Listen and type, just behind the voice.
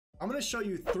I'm going to show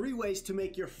you 3 ways to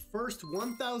make your first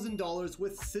 $1,000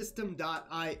 with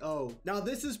System.io. Now,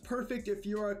 this is perfect if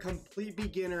you're a complete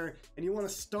beginner and you want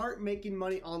to start making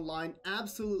money online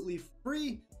absolutely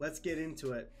free. Let's get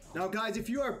into it. Now, guys, if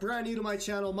you are brand new to my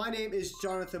channel, my name is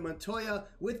Jonathan Montoya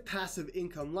with Passive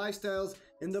Income Lifestyles.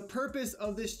 And the purpose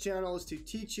of this channel is to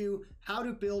teach you how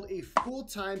to build a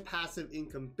full-time passive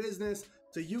income business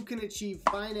so you can achieve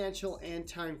financial and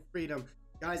time freedom.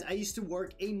 Guys, I used to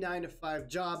work a 9-to-5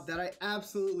 job that I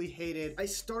absolutely hated. I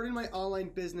started my online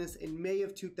business in May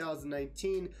of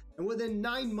 2019, and within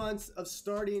 9 months of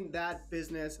starting that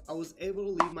business, I was able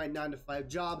to leave my 9-to-5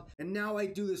 job, and now I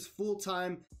do this full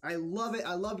time. I love it.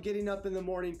 I love getting up in the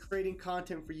morning, creating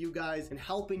content for you guys, and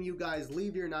helping you guys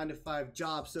leave your 9-to-5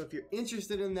 job. So if you're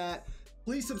interested in that,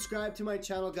 please subscribe to my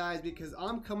channel, guys, because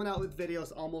I'm coming out with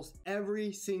videos almost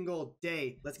every single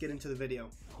day. Let's get into the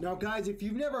video. Now, guys, if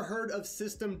you've never heard of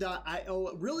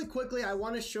System.io, really quickly, I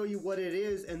want to show you what it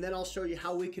is, and then I'll show you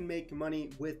how we can make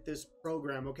money with this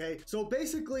program, okay? So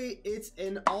basically, it's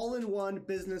an all-in-one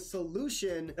business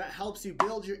solution that helps you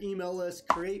build your email list,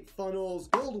 create funnels,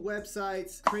 build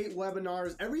websites, create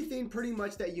webinars, everything pretty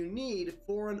much that you need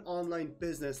for an online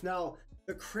business. Now,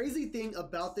 the crazy thing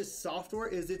about this software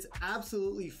is it's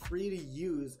absolutely free to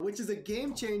use, which is a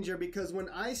game changer because when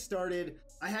I started,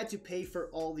 I had to pay for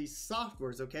all these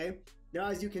softwares, okay? Now,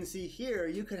 as you can see here,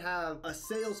 you could have a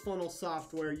sales funnel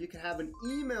software, you could have an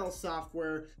email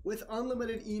software with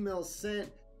unlimited emails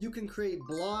sent, you can create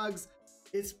blogs.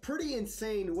 It's pretty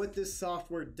insane what this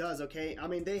software does, okay? I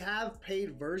mean, they have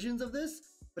paid versions of this,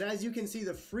 but as you can see,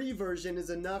 the free version is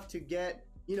enough to get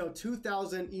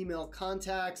 2,000 email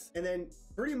contacts and then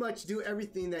pretty much do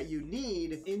everything that you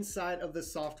need inside of the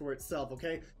software itself,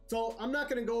 okay? So I'm not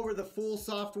gonna go over the full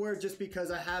software just because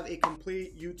I have a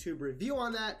complete YouTube review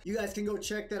on that. You guys can go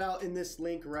check that out in this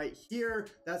link right here.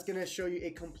 That's gonna show you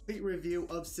a complete review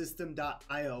of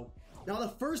System.io. Now, the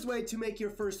first way to make your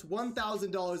first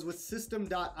 $1,000 with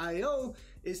System.io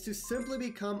is to simply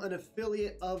become an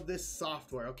affiliate of this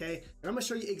software, okay? And I'm gonna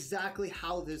show you exactly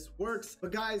how this works.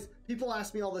 But guys, people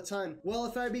ask me all the time, well,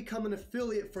 if I become an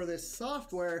affiliate for this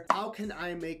software, how can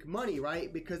I make money,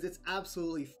 right? Because it's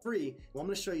absolutely free. Well, I'm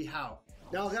gonna show you how.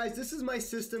 Now, guys, this is my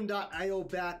System.io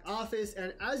back office.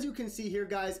 And as you can see here,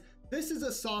 guys, this is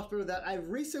a software that I've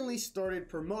recently started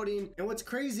promoting. And what's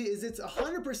crazy is it's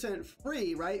 100%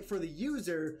 free, right, for the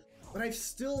user, but I've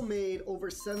still made over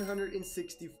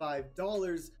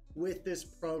 $765 with this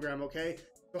program, okay?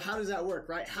 So how does that work,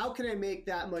 right? How can I make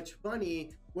that much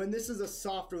money when this is a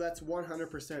software that's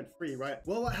 100% free, right?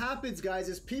 Well, what happens, guys,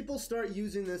 is people start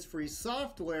using this free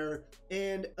software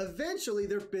and eventually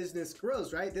their business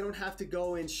grows, right? They don't have to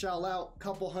go and shell out a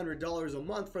couple $100s a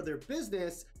month for their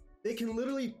business. They can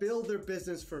literally build their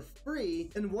business for free.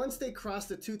 And once they cross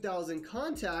the 2,000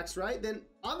 contacts, right, then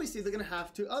obviously they're gonna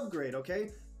have to upgrade,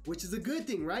 okay? Which is a good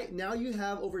thing, right? Now you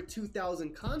have over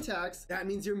 2,000 contacts. That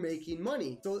means you're making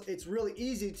money. So it's really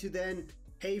easy to then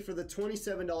pay for the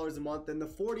 $27 a month and the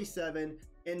 $47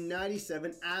 and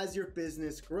 $97 as your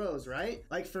business grows, right?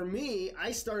 Like for me,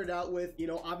 I started out with,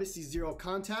 obviously 0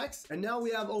 contacts, and now we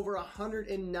have over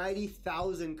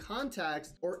 190,000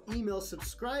 contacts or email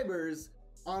subscribers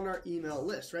on our email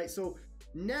list, right? So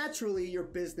naturally your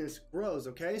business grows,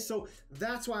 okay? So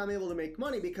that's why I'm able to make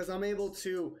money, because I'm able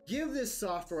to give this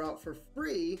software out for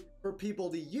free for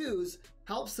people to use,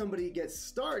 help somebody get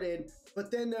started, but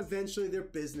then eventually their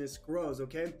business grows,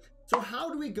 okay? So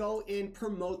how do we go and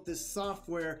promote this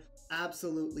software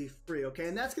absolutely free, okay?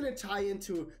 And that's gonna tie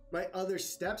into my other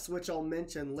steps, which I'll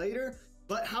mention later.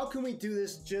 But how can we do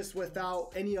this just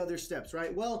without any other steps,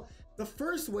 right? Well, the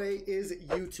first way is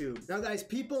YouTube. Now, guys,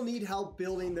 people need help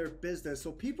building their business.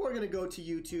 So people are gonna go to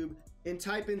YouTube and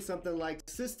type in something like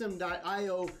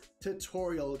System.io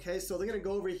tutorial, okay? So they're gonna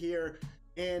go over here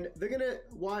and they're gonna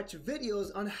watch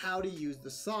videos on how to use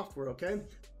the software, okay?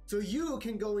 So you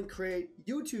can go and create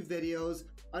YouTube videos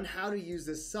on how to use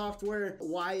this software,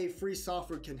 why a free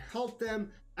software can help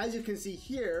them. As you can see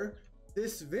here,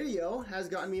 this video has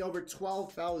gotten me over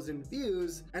 12,000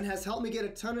 views and has helped me get a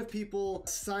ton of people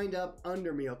signed up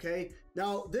under me, okay?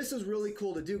 Now, this is really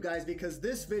cool to do, guys, because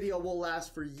this video will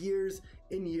last for years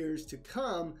and years to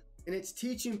come, and it's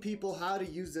teaching people how to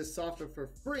use this software for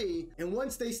free. And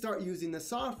once they start using the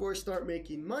software, start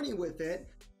making money with it,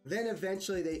 then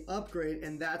eventually they upgrade,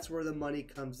 and that's where the money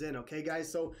comes in, okay,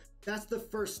 guys? So that's the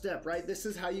first step, right? This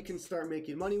is how you can start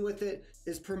making money with it,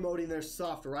 is promoting their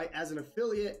software, right? As an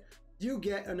affiliate, you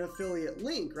get an affiliate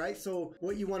link, right? So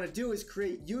what you want to do is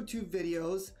create YouTube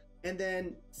videos and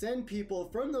then send people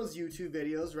from those YouTube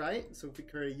videos, right? So if we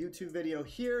create a YouTube video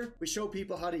here, we show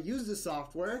people how to use the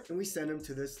software and we send them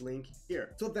to this link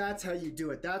here. So that's how you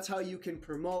do it. That's how you can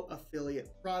promote affiliate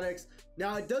products.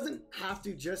 Now, it doesn't have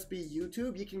to just be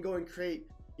YouTube. You can go and create,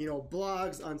 you know,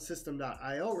 blogs on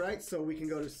system.io, right? So we can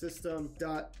go to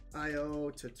system.io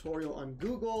tutorial on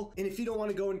Google. And if you don't want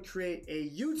to go and create a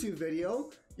YouTube video,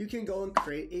 you can go and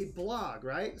create a blog,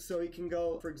 right? So you can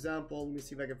go, for example, let me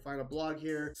see if I can find a blog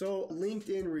here. So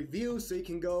LinkedIn review. So you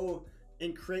can go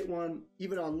and create one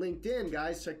even on LinkedIn,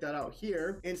 guys, check that out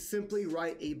here, and simply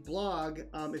write a blog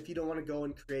if you don't want to go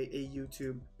and create a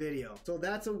YouTube video. So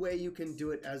that's a way you can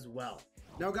do it as well.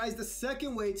 Now, guys, the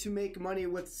second way to make money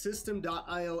with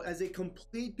system.io as a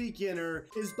complete beginner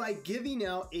is by giving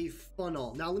out a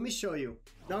funnel. Now, let me show you.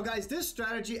 Now, guys, this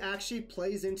strategy actually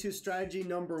plays into strategy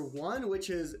number 1, which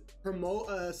is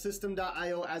promote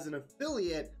system.io as an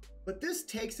affiliate, but this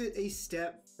takes it a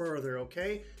step further,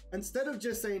 okay? Instead of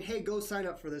just saying, hey, go sign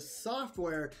up for this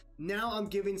software, now I'm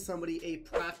giving somebody a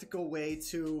practical way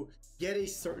to get a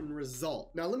certain result.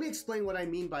 Now, let me explain what I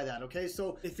mean by that, okay?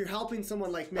 So if you're helping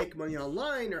someone like make money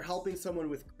online or helping someone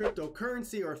with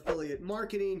cryptocurrency or affiliate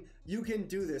marketing, you can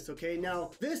do this, okay?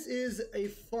 Now, this is a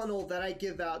funnel that I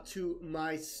give out to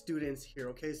my students here,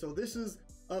 okay? So this is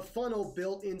a funnel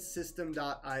built in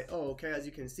system.io, okay? As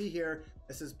you can see here,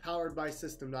 this is powered by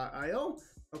system.io,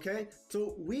 okay?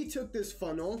 So we took this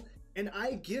funnel and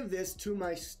I give this to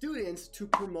my students to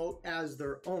promote as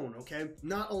their own, okay?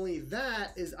 Not only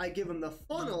that is I give them the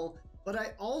funnel, but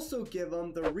I also give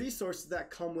them the resources that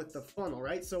come with the funnel,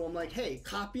 right? So I'm like, hey,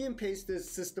 copy and paste this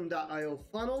system.io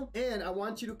funnel, and I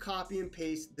want you to copy and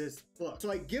paste this book.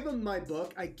 So I give them my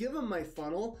book, I give them my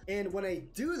funnel, and when I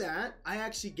do that, I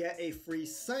actually get a free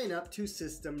sign up to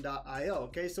system.io,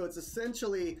 okay? So it's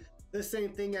essentially the same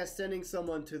thing as sending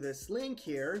someone to this link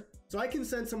here. So I can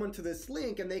send someone to this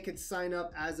link and they could sign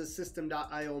up as a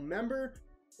system.io member,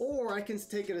 or I can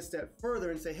take it a step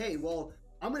further and say, hey, well,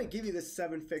 I'm going to give you this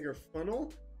 7-figure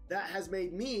funnel that has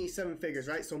made me 7 figures,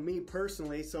 right? So me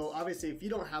personally, so obviously if you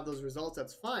don't have those results,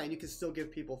 that's fine. You can still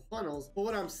give people funnels. But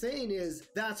what I'm saying is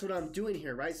that's what I'm doing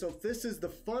here, right? So if this is the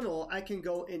funnel, I can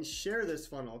go and share this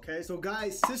funnel, okay? So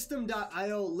guys,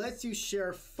 system.io lets you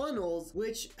share funnels,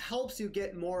 which helps you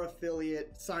get more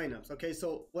affiliate signups, okay?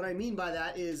 So what I mean by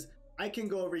that is I can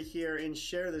go over here and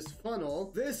share this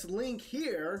funnel. This link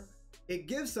here, it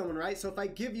gives someone, right? So if I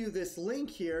give you this link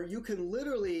here, you can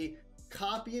literally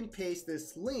copy and paste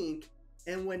this link,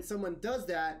 and when someone does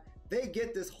that, they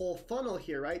get this whole funnel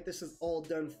here, right? This is all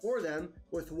done for them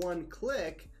with one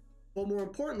click, but more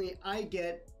importantly, I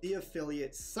get the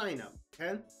affiliate sign up,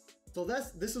 okay? So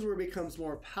this is where it becomes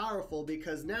more powerful,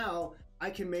 because now I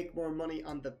can make more money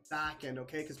on the back end,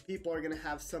 okay? Because people are gonna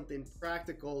have something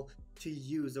practical to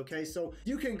use, okay? So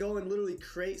you can go and literally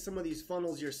create some of these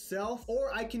funnels yourself,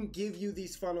 or I can give you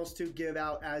these funnels to give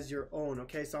out as your own,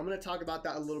 okay? So I'm gonna talk about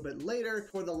that a little bit later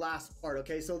for the last part,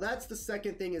 okay? So that's the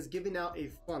second thing, is giving out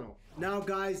a funnel. Now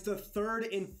guys, the third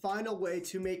and final way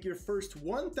to make your first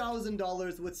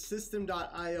 $1,000 with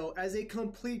system.io as a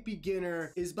complete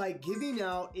beginner is by giving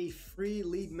out a free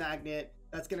lead magnet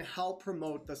that's gonna help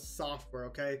promote the software,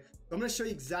 okay? So I'm gonna show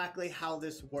you exactly how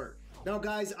this works. Now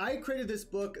guys, I created this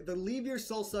book, the Leave Your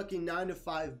Soul Sucking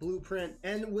 9-to-5 Blueprint.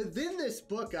 And within this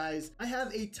book, guys, I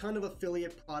have a ton of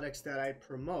affiliate products that I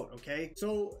promote, okay?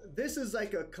 So this is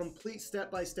like a complete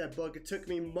step-by-step book. It took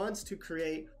me months to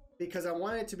create because I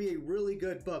wanted it to be a really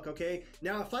good book, okay?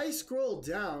 Now, if I scroll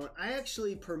down, I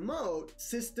actually promote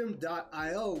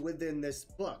system.io within this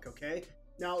book, okay?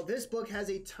 Now, this book has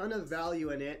a ton of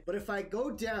value in it, but if I go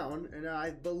down, and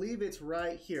I believe it's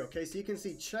right here, okay? So you can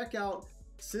see, check out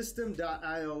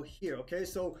system.io here, okay?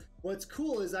 So what's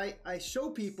cool is I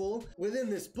show people within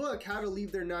this book how to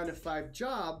leave their 9-to-5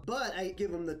 job, but I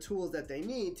give them the tools that they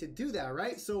need to do that,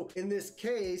 right? So in this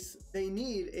case, they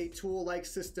need a tool like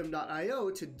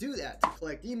system.io to do that, to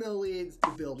collect email leads,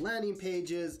 to build landing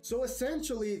pages. So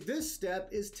essentially, this step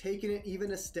is taking it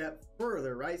even a step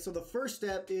further, right? So the first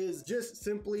step is just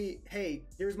simply, hey,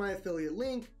 here's my affiliate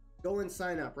link, go and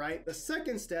sign up, right? The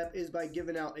second step is by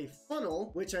giving out a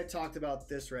funnel, which I talked about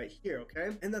this right here,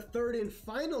 okay? And the third and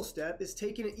final step is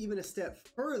taking it even a step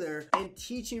further and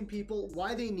teaching people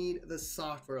why they need the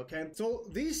software, okay? So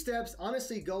these steps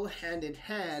honestly go hand in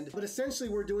hand, but essentially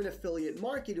we're doing affiliate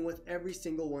marketing with every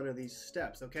single one of these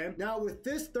steps, okay? Now with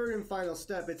this third and final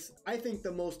step, it's, I think,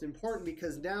 the most important,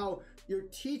 because now you're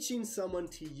teaching someone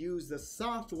to use the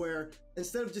software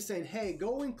instead of just saying, hey,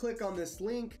 go and click on this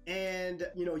link and,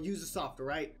 you know, use the software,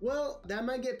 right? Well, that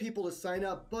might get people to sign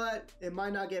up, but it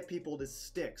might not get people to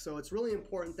stick. So it's really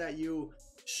important that you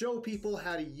show people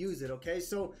how to use it, okay?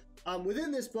 So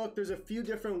within this book, there's a few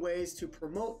different ways to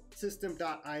promote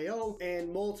System.io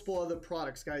and multiple other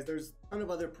products, guys. There's a ton of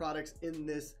other products in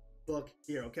this book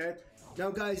here, okay? Now,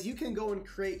 guys, you can go and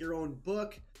create your own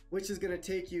book, which is gonna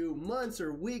take you months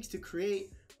or weeks to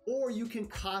create, or you can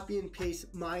copy and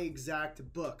paste my exact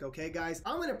book, okay, guys?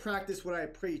 I'm gonna practice what I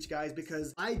preach, guys,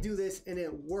 because I do this and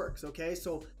it works, okay?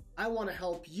 So I wanna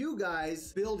help you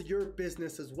guys build your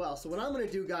business as well. So what I'm gonna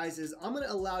do, guys, is I'm gonna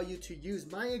allow you to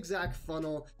use my exact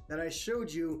funnel that I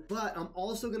showed you, but I'm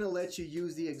also gonna let you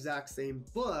use the exact same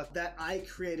book that I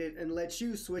created and let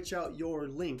you switch out your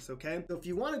links, okay? So if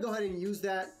you wanna go ahead and use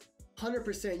that,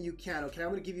 100% you can, okay? I'm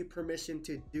gonna give you permission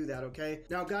to do that, okay?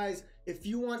 Now, guys, if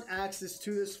you want access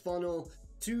to this funnel,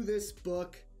 to this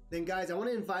book, then guys, I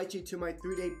wanna invite you to my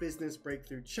 3-day business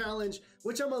breakthrough challenge,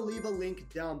 which I'm gonna leave a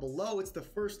link down below. It's the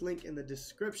first link in the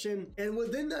description. And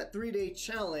within that 3-day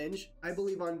challenge, I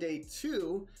believe on day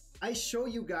 2, I show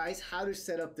you guys how to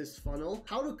set up this funnel,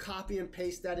 how to copy and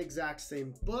paste that exact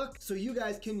same book so you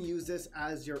guys can use this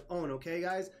as your own, okay,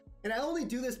 guys? And I only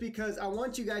do this because I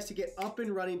want you guys to get up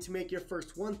and running to make your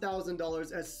first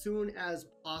 $1,000 as soon as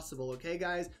possible, okay,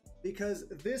 guys? Because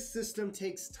this system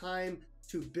takes time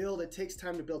to build. It takes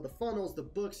time to build the funnels, the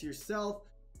books yourself.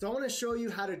 So I want to show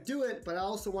you how to do it, but I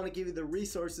also want to give you the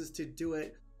resources to do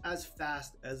it as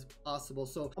fast as possible.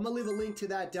 So I'm gonna leave a link to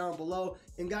that down below.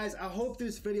 And guys, I hope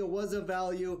this video was of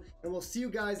value, and we'll see you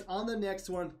guys on the next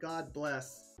one. God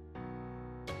bless.